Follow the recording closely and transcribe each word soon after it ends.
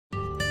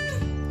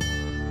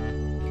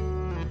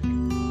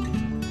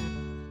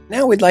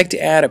Now we'd like to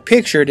add a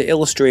picture to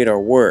illustrate our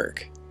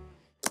work.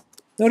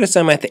 Notice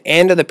I'm at the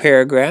end of the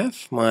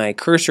paragraph. My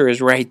cursor is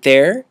right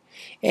there.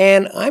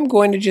 And I'm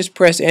going to just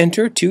press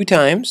enter 2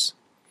 times.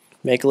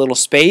 Make a little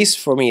space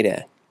for me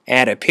to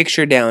add a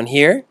picture down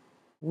here.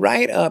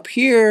 Right up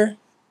here,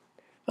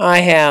 I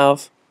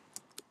have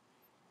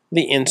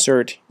the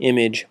Insert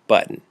Image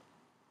button.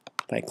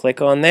 If I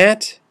click on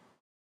that,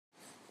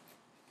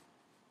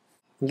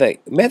 the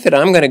method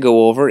I'm going to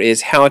go over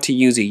is how to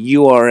use a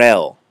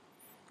URL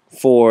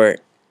for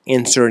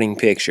inserting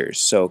pictures.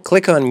 So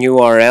click on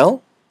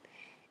URL,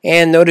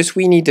 and notice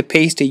we need to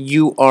paste a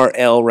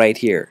URL right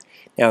here.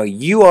 Now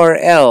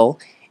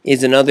URL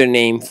is another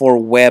name for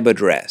web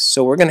address.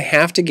 So we're going to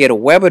have to get a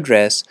web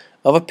address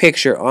of a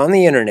picture on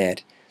the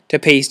internet to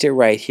paste it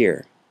right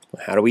here.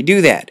 How do we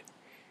do that?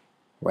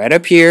 Right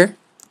up here,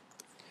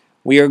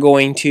 we are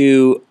going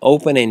to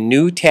open a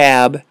new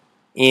tab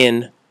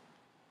in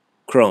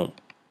Chrome.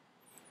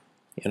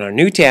 In our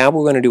new tab,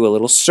 we're going to do a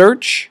little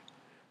search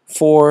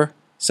for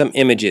some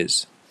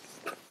images.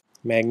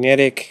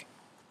 Magnetic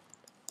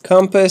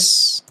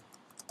compass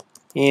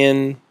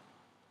in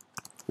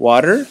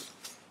water,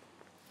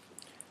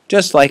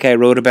 just like I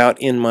wrote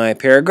about in my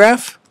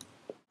paragraph.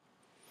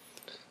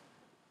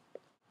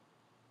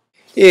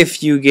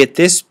 If you get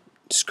this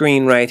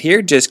screen right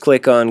here, just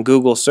click on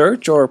Google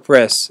search or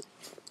press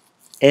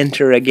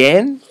enter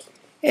again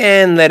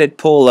and let it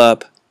pull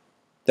up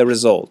the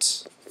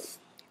results.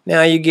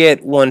 Now you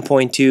get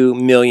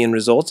 1.2 million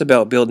results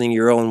about building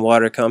your own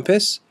water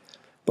compass.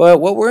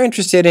 But what we're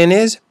interested in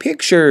is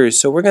pictures.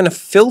 So we're going to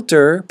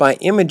filter by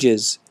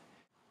images.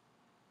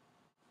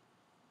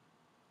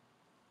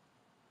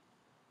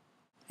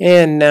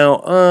 And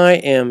now I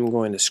am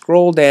going to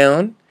scroll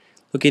down,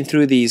 looking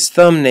through these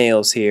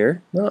thumbnails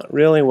here. Not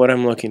really what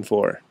I'm looking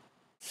for.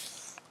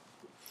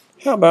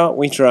 How about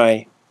we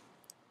try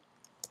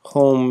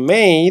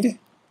homemade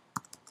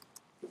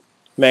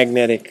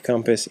magnetic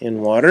compass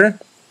in water.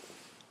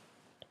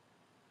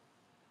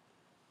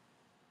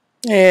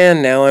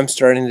 And now I'm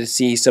starting to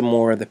see some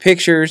more of the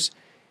pictures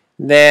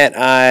that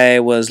I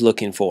was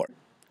looking for.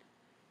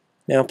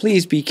 Now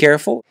please be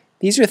careful.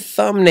 These are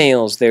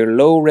thumbnails. They're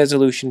low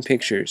resolution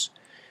pictures.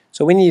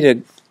 So we need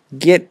to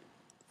get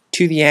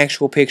to the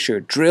actual picture,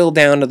 drill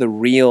down to the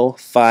real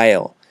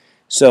file.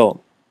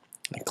 So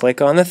I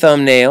click on the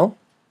thumbnail.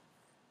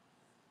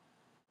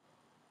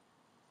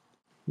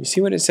 You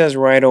see what it says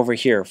right over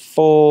here,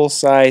 full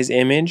size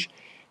image?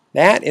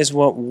 That is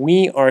what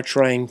we are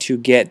trying to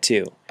get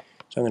to.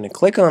 So I'm going to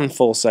click on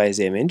full size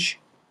image.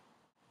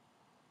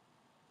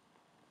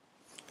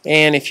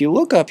 And if you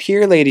look up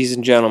here, ladies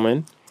and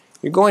gentlemen,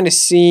 you're going to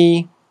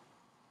see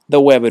the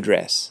web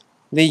address,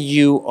 the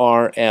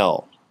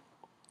URL.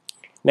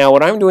 Now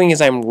what I'm doing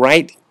is I'm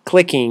right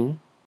clicking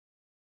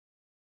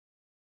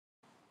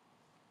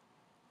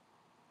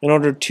in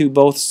order to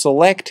both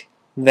select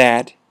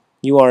that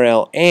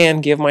URL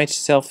and give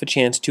myself a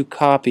chance to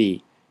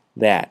copy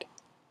that.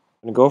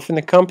 I'm going to go from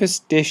the Compass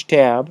Dish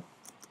tab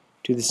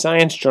to the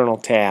Science Journal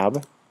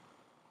tab,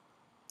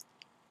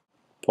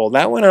 pull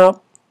that one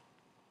up.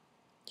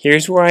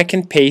 Here's where I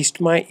can paste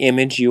my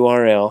image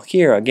URL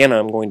here. Again,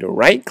 I'm going to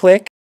right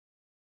click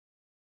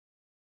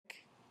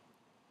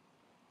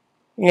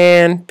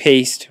and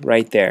paste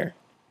right there.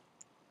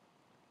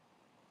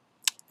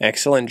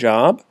 Excellent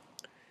job.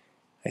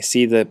 I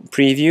see the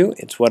preview.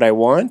 It's what I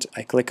want.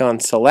 I click on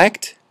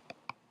select,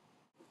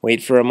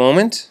 wait for a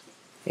moment,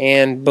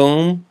 and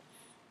boom.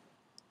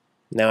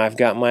 Now I've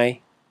got my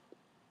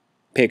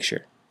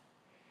picture.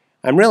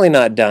 I'm really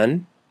not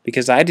done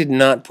because I did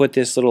not put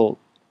this nice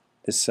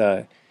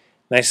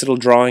little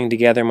drawing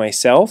together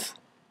myself.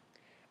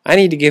 I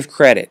need to give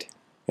credit.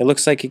 It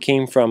looks like it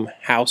came from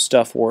How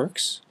Stuff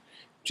Works,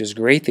 which is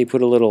great. They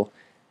put a little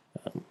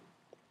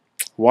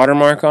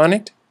watermark on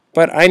it,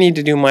 but I need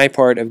to do my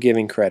part of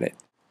giving credit.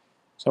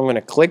 So I'm going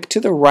to click to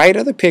the right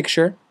of the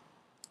picture,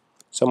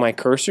 so my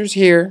cursor's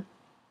here.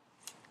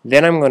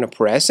 Then I'm going to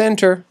press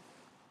enter.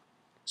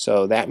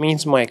 So that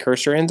means my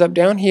cursor ends up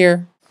down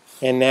here.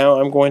 And now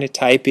I'm going to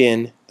type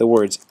in the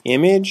words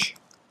image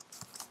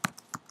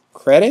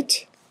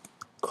credit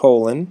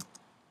colon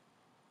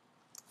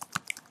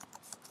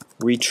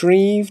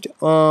retrieved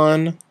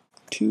on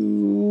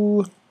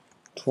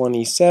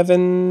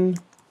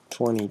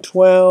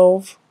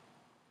 2/27/2012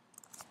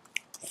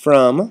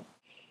 from,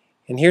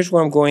 and here's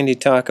where I'm going to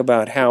talk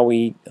about how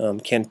we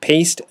can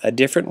paste a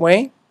different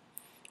way.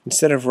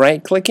 Instead of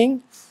right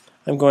clicking,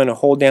 I'm going to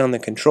hold down the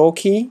control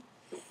key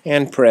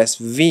and press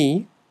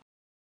V.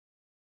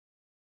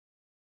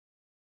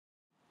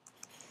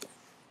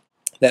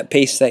 That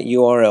pastes that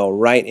URL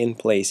right in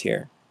place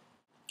here.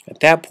 At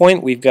that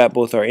point, we've got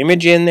both our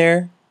image in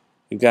there,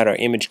 we've got our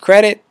image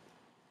credit,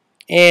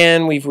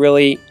 and we've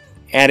really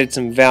added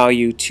some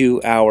value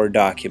to our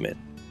document.